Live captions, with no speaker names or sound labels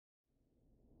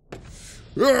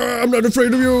I'm not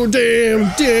afraid of you.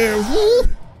 Damn,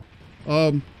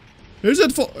 damn. Is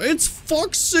it it's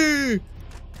Foxy.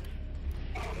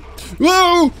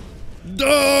 Whoa!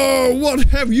 Oh, what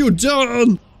have you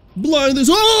done? Blind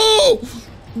is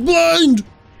blind.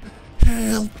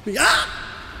 Help me.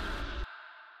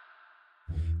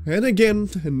 And again,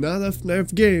 another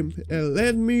FNAF game.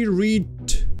 Let me read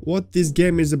what this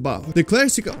game is about. The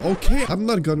classic. Okay, I'm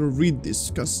not gonna read this,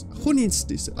 cause who needs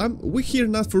this? We're here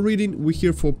not for reading, we're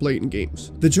here for playing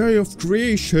games. The joy of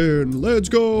creation. Let's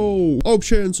go.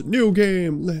 Options, new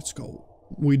game. Let's go.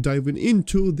 We're diving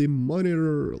into the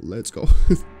monitor. Let's go.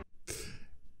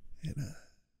 And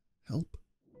help.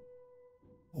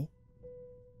 Oh,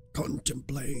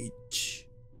 contemplate.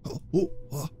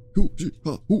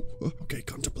 Okay,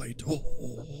 contemplate.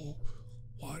 Oh,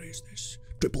 what is this?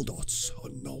 Triple dots. Oh,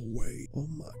 no way. Oh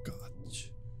my god.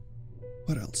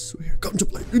 What else? We have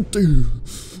contemplate.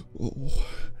 Oh,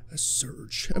 a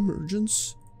surge.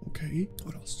 Emergence. Okay.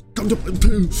 What else?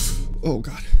 Contemplate. Oh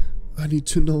god. I need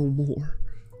to know more.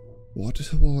 What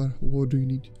do you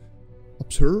need?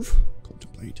 Observe.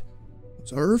 Contemplate.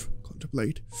 Observe.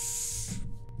 Contemplate.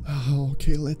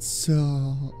 Okay, let's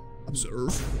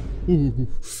observe. Ooh,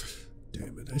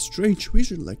 damn it, a strange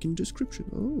vision like in description.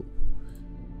 Oh,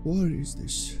 what is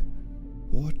this?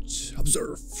 What?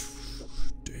 Observe.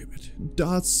 Damn it.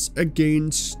 Dots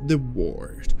against the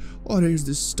void. What is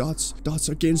this? Dots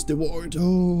against the void.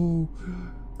 Oh,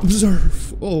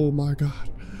 observe. Oh my god.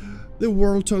 The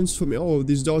world turns for me. Oh,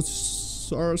 these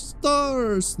dots are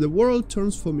stars. The world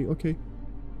turns for me. Okay.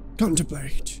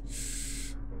 Contemplate.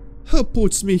 Who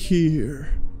puts me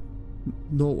here?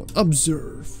 No one.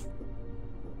 Observe.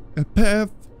 A path,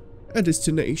 a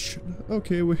destination.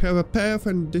 Okay, we have a path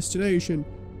and destination.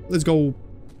 Let's go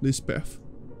this path.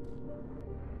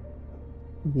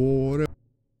 What?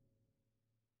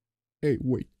 Hey,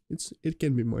 wait. It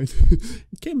can be mine.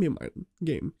 It can be mine.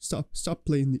 Game. Stop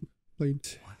playing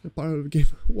a part of the game.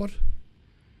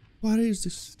 What is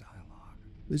this dialogue?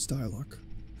 This dialogue.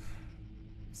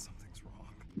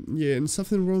 Yeah, and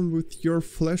something wrong with your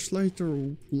flashlight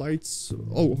or lights.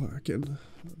 Oh, I can.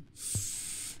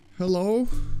 Hello?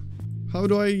 How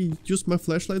do I use my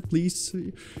flashlight, please?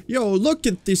 Yo, look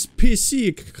at this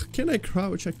PC. Can I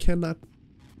crouch? I cannot.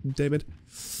 Damn it.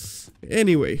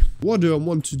 Anyway, what do I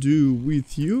want to do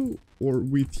with you or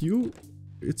with you?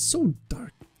 It's so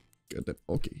dark.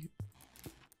 Okay.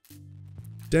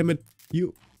 Damn it,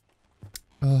 you.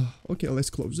 Okay, let's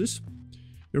close this.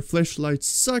 Your flashlight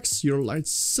sucks, your light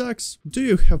sucks. Do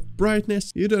you have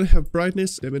brightness? You don't have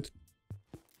brightness. Damn it.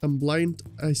 I'm blind,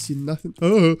 I see nothing.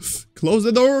 Oh, close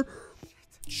the door.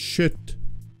 Shit.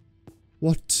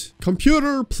 What?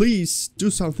 Computer, please do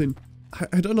something.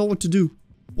 I don't know what to do.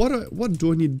 What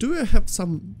do I need? Do I have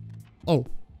some... Oh,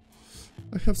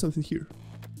 I have something here.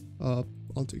 I'll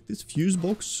take this fuse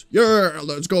box. Yeah,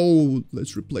 let's go.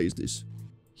 Let's replace this.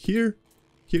 Here,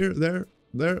 there,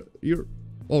 here.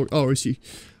 Oh, I see.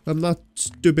 I'm not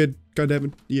stupid,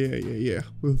 goddammit. Yeah.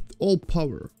 With all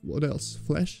power. What else?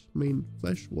 Flash? Main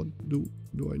flash? What do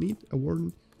I need? A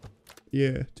warning?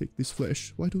 Yeah, take this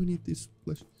flash. Why do I need this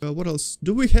flash? What else?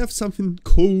 Do we have something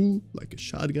cool? Like a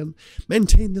shotgun?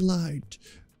 Maintain the light.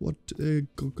 What?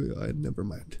 Never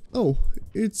mind. Oh,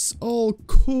 it's all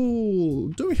cool.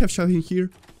 Do we have something here?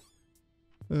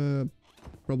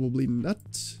 Probably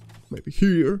not. Maybe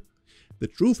here. The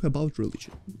truth about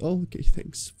religion. Okay,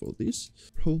 thanks for this.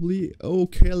 Probably.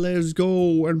 Okay, let's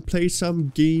go and play some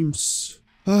games.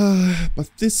 But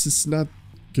this is not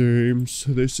games.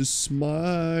 This is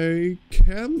my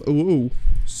cam. Oh,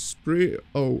 spray.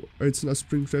 Oh, it's not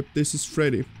Springtrap. This is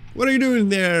Freddy. What are you doing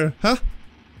there? Huh?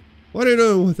 What are you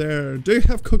doing there? Do you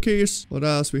have cookies? What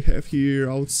else we have here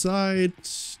outside?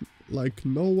 Like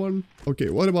no one.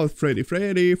 Okay, what about Freddy?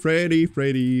 Freddy.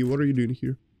 What are you doing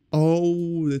here?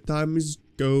 Oh, the time is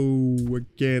go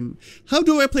again. How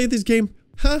do I play this game?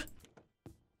 Huh?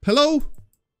 Hello?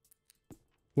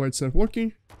 Why it's not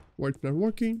working? Why it's not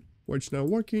working? Why it's not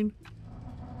working?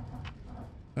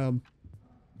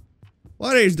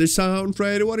 What is the sound,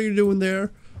 Freddy? What are you doing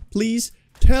there? Please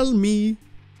tell me.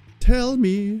 Tell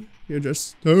me. You're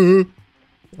just... I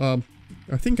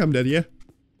think I'm dead, yeah?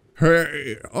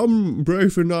 Hey, I'm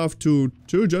brave enough to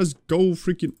just go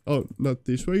freaking... Oh, not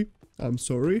this way. I'm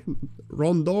sorry.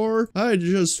 Wrong door. I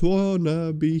just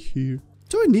wanna be here.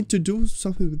 Do I need to do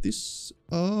something with this?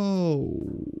 Oh,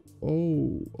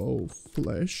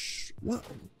 flash. What?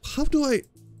 How do I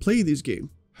play this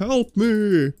game? Help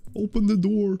me! Open the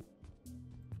door.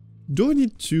 Do I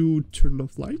need to turn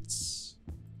off lights?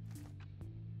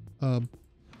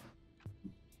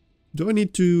 Do I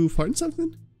need to find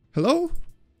something? Hello?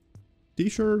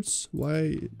 T-shirts,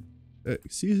 why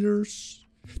scissors.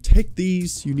 Take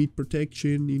these. You need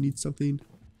protection. You need something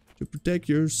to protect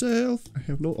yourself. I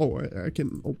have no... Oh, I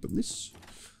can open this.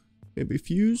 Maybe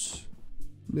fuse.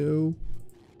 No.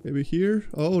 Maybe here.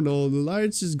 Oh no, the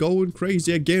lights is going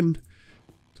crazy again.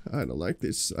 I don't like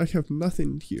this. I have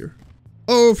nothing here.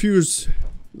 Oh, fuse.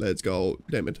 Let's go.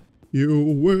 Damn it. You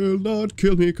will not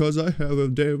kill me cause I have a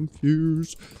damn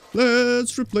fuse.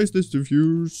 Let's replace this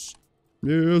fuse.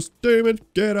 Yes, damn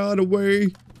it. Get out of the way.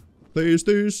 Place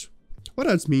this. What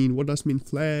does mean? What does mean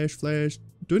flash? Flash.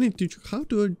 Do I need to... How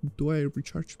do I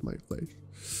recharge my flash?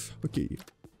 Okay.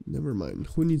 Never mind.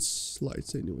 Who needs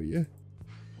lights anyway, yeah?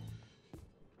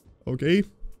 Okay.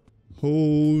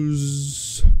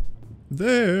 Hose.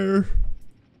 There.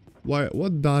 Why?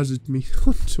 What does it mean?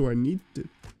 What do I need to...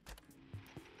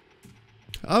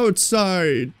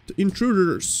 Outside.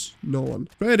 Intruders. No one.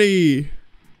 Freddy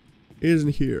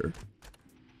isn't here.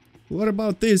 What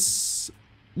about this?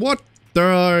 What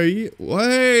the...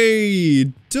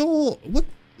 Wait. Don't... What?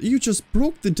 You just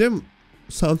broke the damn...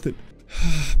 Something.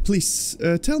 Please,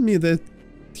 tell me that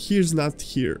he's not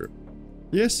here.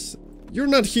 Yes? You're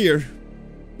not here.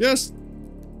 Yes?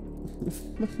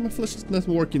 My flash is not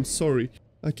working, sorry.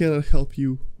 I cannot help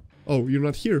you. Oh, you're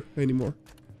not here anymore.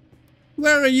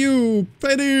 Where are you,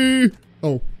 Freddy?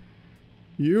 Oh.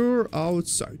 You're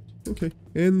outside. Okay.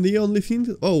 And the only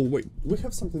thing... Oh, wait. We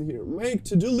have something here. Make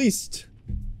to-do list.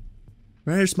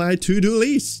 Where's my to-do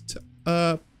list?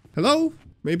 Hello?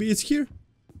 Maybe it's here?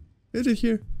 Is it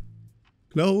here?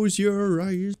 Close your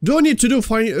eyes. Do I need to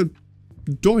find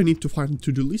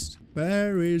to-do list?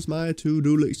 Where is my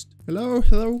to-do list? Hello?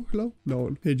 Hello? Hello? No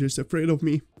one. They're just afraid of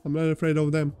me. I'm not afraid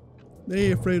of them.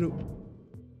 They afraid of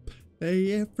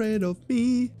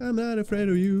me. I'm not afraid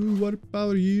of you. What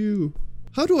about you?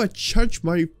 How do I charge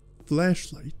my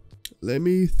flashlight? Let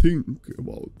me think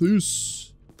about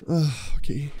this.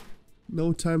 Okay.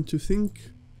 No time to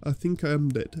think. I think I'm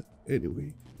dead.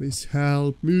 Anyway, please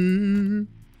help me.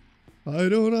 I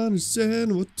don't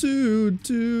understand what to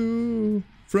do.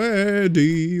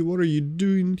 Freddy, what are you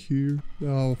doing here?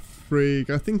 Oh, freak.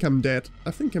 I think I'm dead.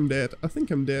 I think I'm dead. I think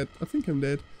I'm dead. I think I'm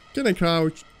dead. Can I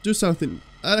crouch? Do something.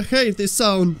 I hate this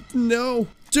sound. No.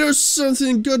 Do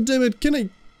something. God damn it. Can I...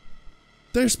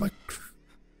 There's my...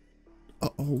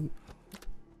 Uh-oh.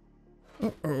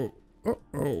 Uh-oh.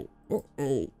 Uh-oh.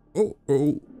 Uh-oh.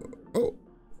 Uh-oh. Oh.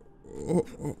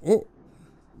 Oh.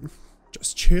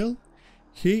 Just chill.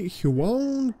 He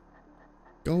won't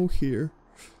go here.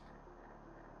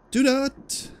 Do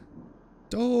not.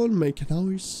 Don't make a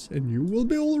noise and you will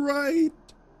be alright.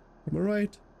 Am I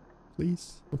right?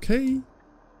 Please. Okay.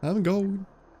 I'm going.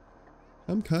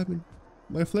 I'm coming.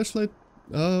 My flashlight.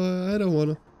 I don't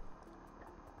wanna.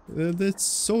 It's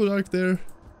so dark there.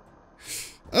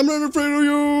 I'm not afraid of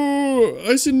you.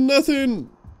 I see nothing.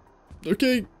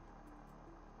 Okay.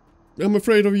 I'm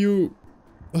afraid of you.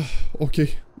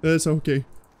 Okay. That's okay.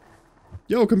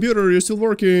 Yo, computer, you're still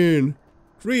working.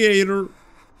 Creator.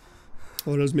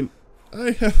 What does it mean?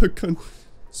 I have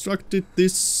constructed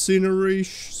this scenery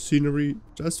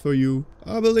just for you.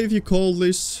 I believe you call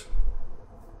this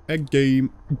a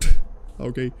game.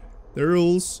 Okay. The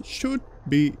rules should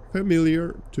be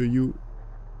familiar to you.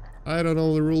 I don't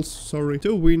know the rules, sorry.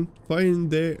 To win,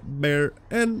 find the bear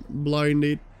and blind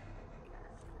it.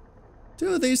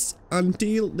 Do this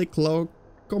until the clock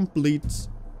completes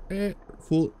a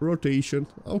full rotation.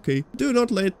 Okay. Do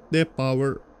not let the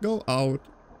power go out.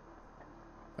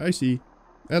 I see.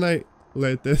 And I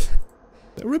let it.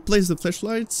 Replace the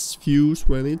flashlight's fuse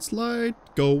when its light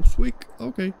goes weak.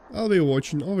 Okay. I'll be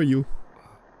watching over you.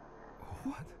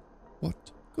 What?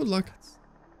 What? Good luck.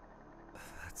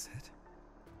 That's it.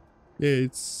 Yeah,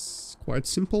 it's quite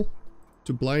simple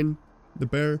to blind the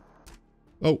bear.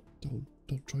 Oh, don't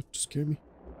try to scare me.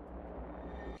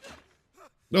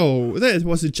 Oh, that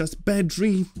was just a bad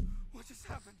dream. What just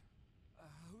happened?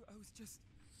 I was just...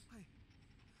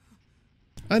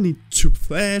 I need to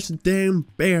flash the damn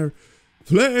bear.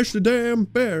 Flash the damn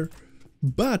bear.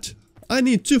 But I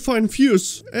need to find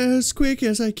fuse as quick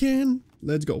as I can.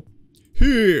 Let's go.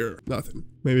 Here. Nothing.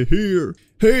 Maybe here.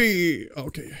 Hey.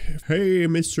 Okay. Hey,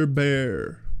 Mr.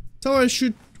 Bear. So I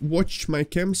should watch my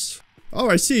cams. Oh,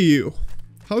 I see you.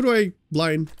 How do I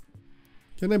blind?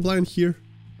 Can I blind here?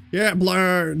 Yeah,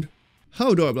 blind.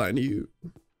 How do I blind you?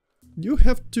 You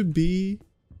have to be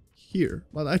here,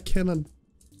 but I cannot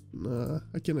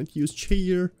use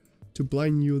chair to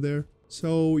blind you there.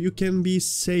 So you can be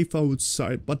safe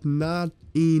outside, but not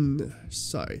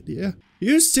inside. Yeah,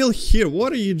 you're still here.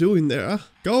 What are you doing there? Huh?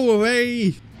 Go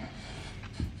away.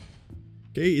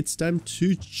 Okay, it's time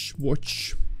to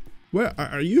watch. Where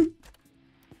are you?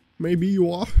 Maybe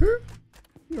you are here?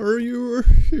 Or you are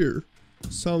here?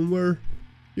 Somewhere.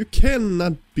 You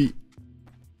cannot be.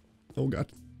 Oh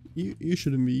god. You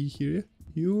shouldn't be here.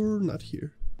 You're not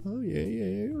here. Oh yeah,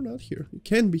 you're not here. You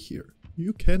can be here.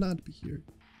 You cannot be here.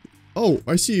 Oh,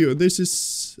 I see you. This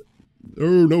is...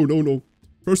 Oh, no.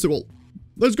 First of all,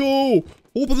 let's go!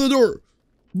 Open the door!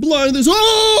 Blind this...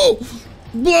 Oh!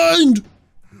 Blind!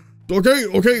 Okay.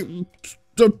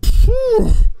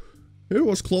 It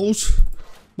was close,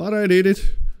 but I did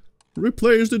it.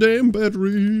 Replace the damn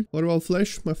battery. What about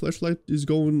flash? My flashlight is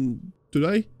going to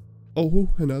die. Oh,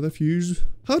 another fuse.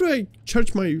 How do I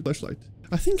charge my flashlight?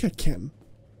 I think I can.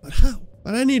 But how?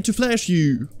 But I need to flash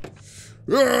you.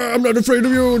 I'm not afraid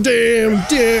of you. Damn.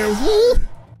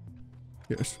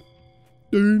 Yes.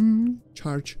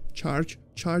 Charge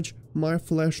my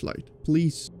flashlight.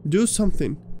 Please, do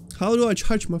something. How do I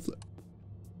charge my flashlight?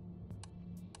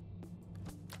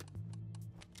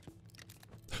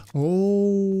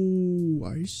 Oh,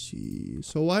 I see.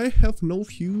 So I have no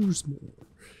fuse more.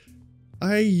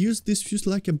 I use this fuse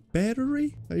like a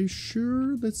battery? Are you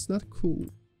sure? That's not cool.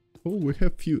 Oh, we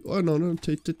have fuse. Oh, no.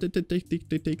 Take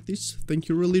this. Thank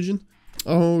you, religion.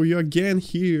 Oh, you're again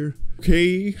here.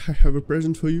 Okay, I have a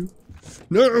present for you.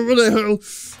 No, what the hell?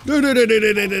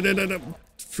 No.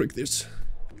 Frick this.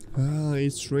 Ah,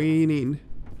 it's raining.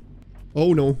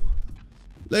 Oh, no.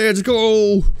 Let's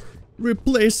go.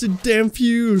 Replace the damn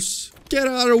fuse. Get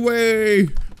out of the way.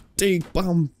 Take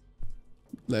bomb.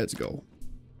 Let's go.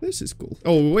 This is cool.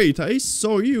 Oh, wait, I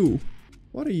saw you.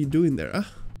 What are you doing there, huh?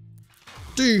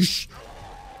 Dish.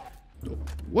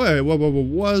 Wait, what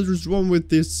is wrong with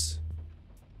this?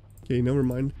 Okay, never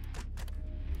mind.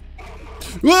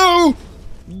 Whoa!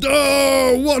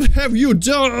 No! What have you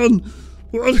done?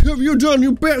 What have you done,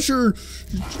 you bastard?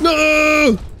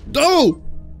 No! No!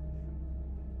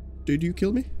 Did you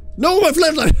kill me? No, my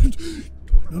flashlight!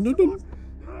 No.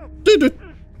 Did it?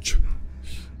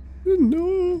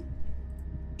 No.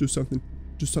 Do something.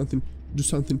 You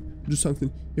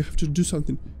have to do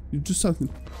something. You do something.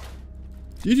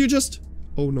 Did you just?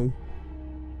 Oh no.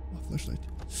 Oh, flashlight.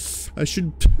 I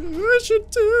should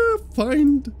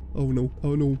find. Oh no.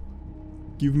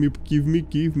 Give me,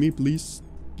 please.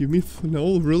 Give me.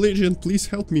 No, religion, please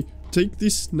help me. Take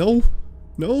this. No.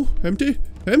 Empty.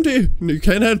 You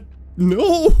cannot.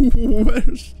 No.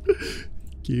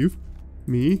 Give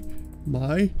me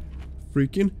my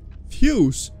freaking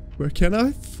fuse. Where can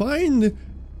I find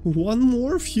one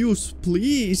more fuse,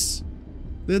 please?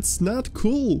 That's not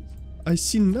cool. I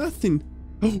see nothing.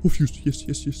 Oh, fuse.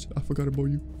 Yes. I forgot about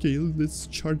you. Okay, let's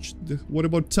charge the... What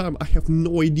about time? I have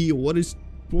no idea what is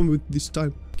wrong with this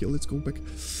time. Okay, let's go back.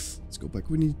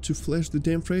 We need to flash the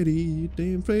damn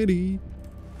Freddy.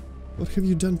 What have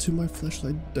you done to my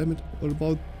flashlight? Damn it. What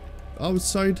about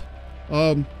outside?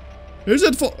 Is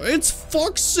it it's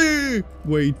Foxy!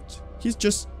 Wait, he's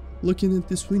just looking at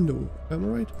this window. Am I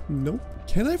right? No.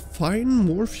 Can I find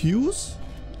more fuse?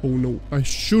 Oh no, I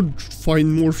should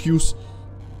find more fuse.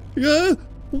 Yeah,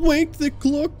 make the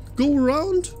clock go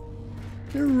round.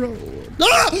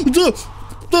 Ah!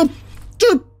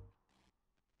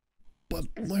 But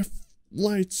my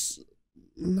light's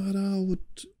not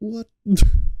out. What?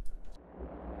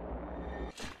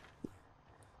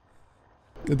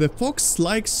 The fox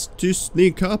likes to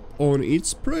sneak up on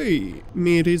its prey,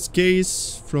 meet its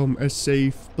gaze from a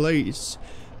safe place,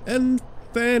 and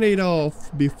fend it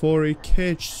off before it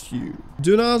catches you.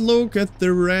 Do not look at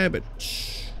the rabbit.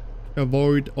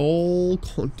 Avoid all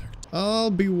contact.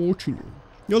 I'll be watching you.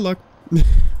 Good luck.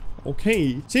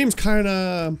 Okay, seems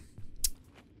kinda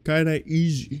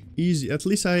easy. At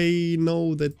least I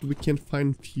know that we can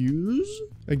find fuse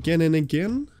again and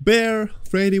again. Bear,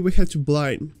 Freddy, we had to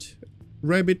blind.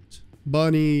 Rabbit,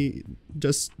 Bunny,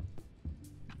 just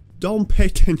don't pay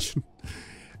attention.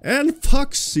 And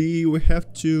Foxy, we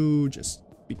have to just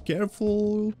be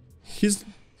careful. He's...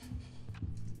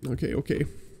 Okay.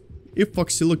 If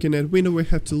Foxy looking at window, we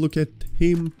have to look at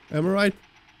him. Am I right?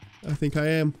 I think I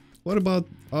am. What about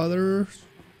others?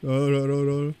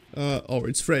 Oh,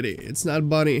 it's Freddy. It's not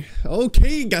Bunny.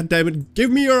 Okay, goddammit. Give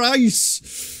me your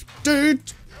eyes.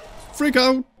 Dude, freak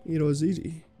out. It was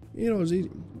easy.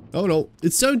 Oh no,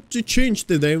 it's time to change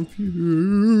the damn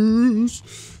fuse.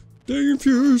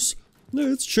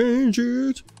 Let's change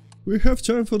it. We have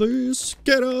time for this.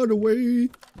 Get out of the way.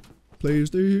 Place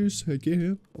this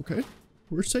again. Okay,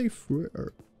 we're safe.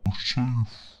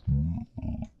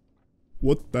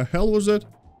 What the hell was that?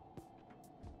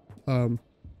 Am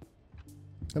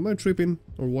I tripping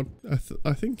or what?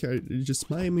 I think it's just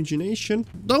my imagination.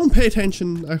 Don't pay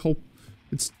attention. I hope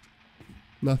it's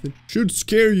nothing. Should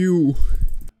scare you.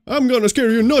 I'm gonna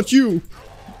scare you, not you.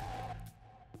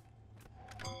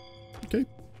 Okay.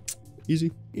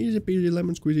 Easy. Easy peasy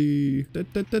lemon squeezy. Da,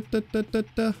 da, da, da, da, da,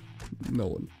 da. No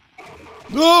one.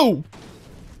 No!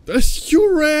 That's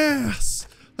your ass!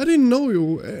 I didn't know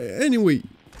you. Anyway,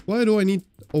 why do I need...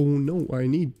 Oh no, I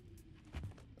need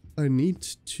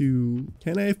to...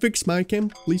 Can I fix my cam,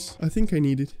 please? I think I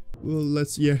need it. Well,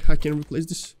 let's... Yeah, I can replace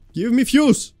this. Give me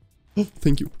fuse! Oh,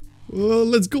 thank you.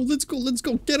 Let's go, let's go, let's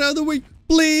go. Get out of the way.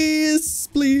 Please,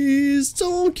 please,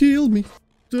 don't kill me.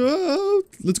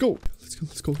 Let's go. Let's go,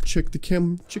 let's go. Check the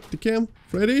cam, check the cam.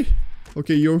 Freddy?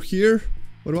 Okay, you're here.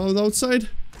 What about outside?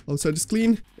 Outside is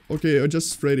clean. Okay,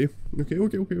 just Freddy. Okay,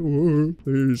 okay, okay.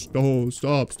 Please, no,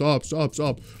 stop, stop, stop,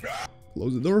 stop.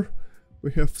 Close the door.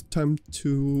 We have time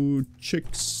to check.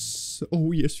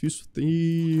 Oh, yes, use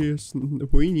this.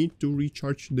 We need to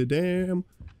recharge the damn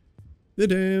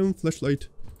flashlight.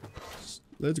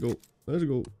 Let's go. Let's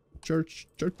go. Charge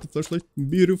the flashlight.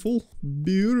 Beautiful.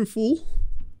 Beautiful.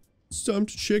 It's time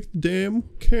to check the damn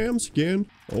cams again.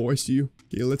 Oh, I see you.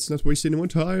 Okay, let's not waste any more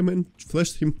time and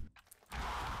flash him.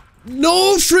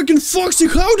 No, freaking Foxy!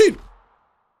 How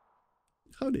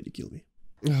did he kill me?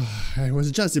 It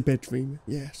was just a bad dream.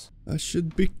 Yes. I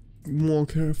should be more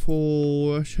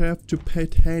careful. I have to pay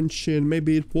attention.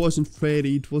 Maybe it wasn't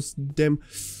Freddy. It was them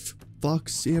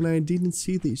Foxy and I didn't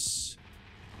see this.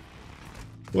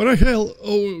 What the hell?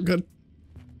 Oh god.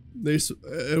 This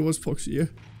it was Foxy, yeah.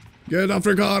 Get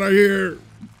Africa out of here!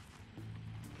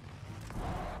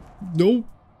 No.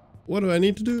 What do I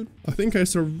need to do? I think I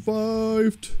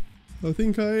survived. I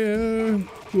think I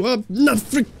not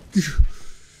frick.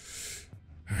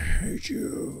 I hate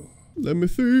you. Let me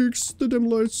fix the dim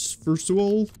lights first of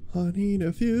all. I need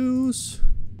a fuse.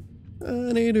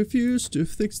 I need a fuse to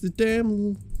fix the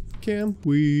damn cam.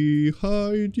 We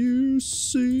hide you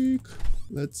seek.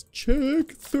 Let's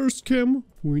check first cam.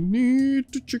 We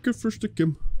need to check it first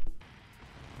cam.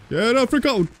 Get a freak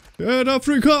out! Get a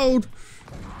freak out!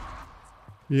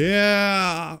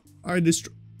 Yeah!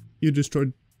 You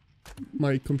destroyed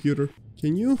my computer.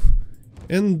 Can you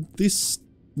end this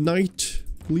night,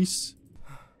 please?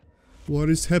 What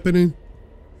is happening?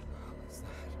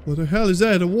 What the hell is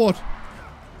that? What?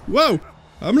 Whoa!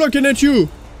 I'm looking at you!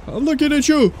 I'm looking at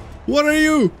you! What are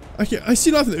you? I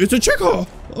see nothing. It's a checker!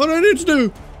 What do I need to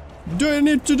do? Do I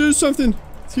need to do something?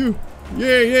 It's you.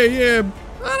 Yeah, yeah, yeah.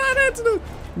 What do I need to do?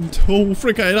 Oh,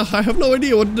 frick, I have no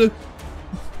idea what to do.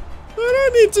 What do I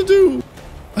need to do?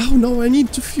 Oh no, I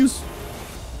need to fuse.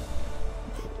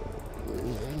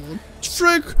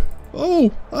 Frick!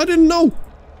 Oh, I didn't know.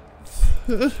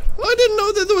 I didn't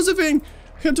know that there was a thing.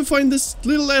 I had to find this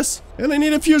little S, and I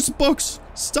need a fuse box.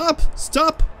 Stop!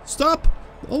 Stop! Stop!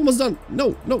 Almost done.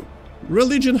 No, no.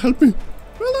 Religion, help me.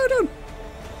 Religion.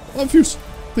 Oh, fuse.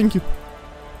 Thank you.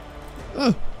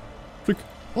 Ah, frick.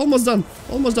 Almost done.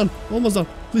 Almost done. Almost done.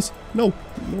 Please. No.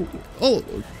 No. Oh.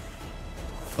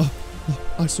 Oh,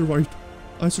 I survived.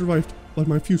 I survived. But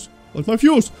my fuse. But my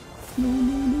fuse. No,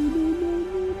 no, no,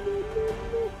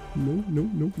 no, no, no, no,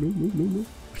 no, no, no, no, no.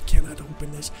 I cannot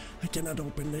open this. I cannot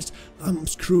open this. I'm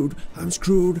screwed. I'm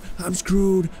screwed. I'm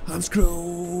screwed. I'm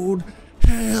screwed.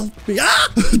 Help me. Ah!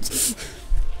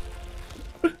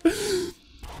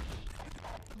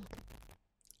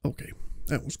 Okay.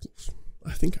 That was close.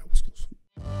 I think